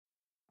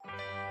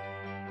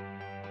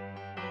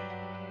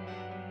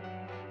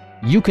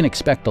You can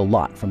expect a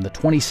lot from the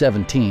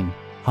 2017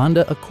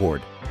 Honda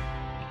Accord.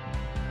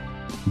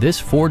 This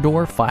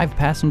four-door,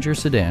 five-passenger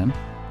sedan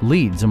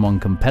leads among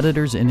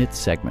competitors in its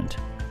segment.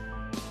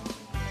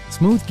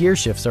 Smooth gear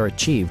shifts are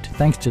achieved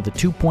thanks to the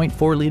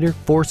 2.4-liter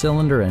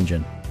four-cylinder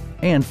engine.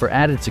 And for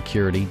added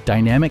security,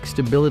 dynamic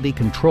stability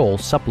control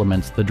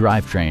supplements the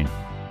drivetrain.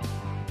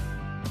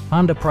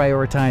 Honda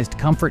prioritized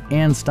comfort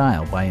and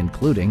style by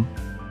including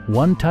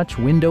one-touch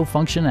window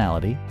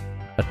functionality,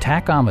 a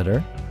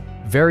tachometer,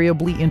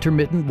 variably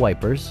intermittent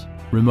wipers,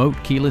 remote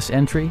keyless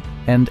entry,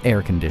 and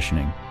air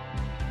conditioning.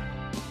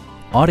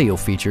 Audio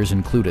features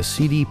include a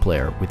CD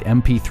player with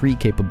MP3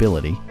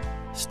 capability,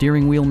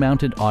 steering wheel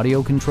mounted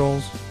audio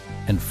controls,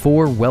 and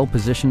 4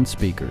 well-positioned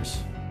speakers.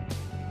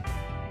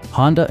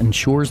 Honda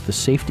ensures the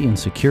safety and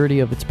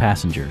security of its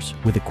passengers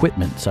with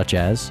equipment such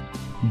as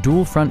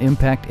dual front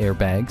impact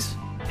airbags,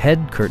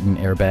 head curtain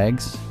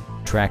airbags,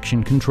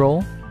 traction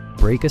control,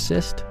 brake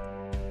assist,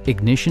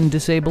 ignition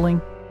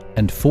disabling,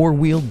 and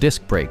 4-wheel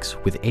disc brakes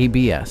with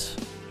ABS.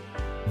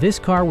 This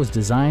car was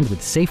designed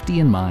with safety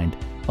in mind,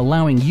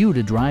 allowing you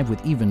to drive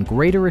with even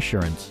greater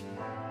assurance.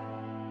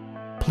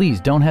 Please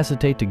don't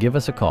hesitate to give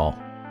us a call.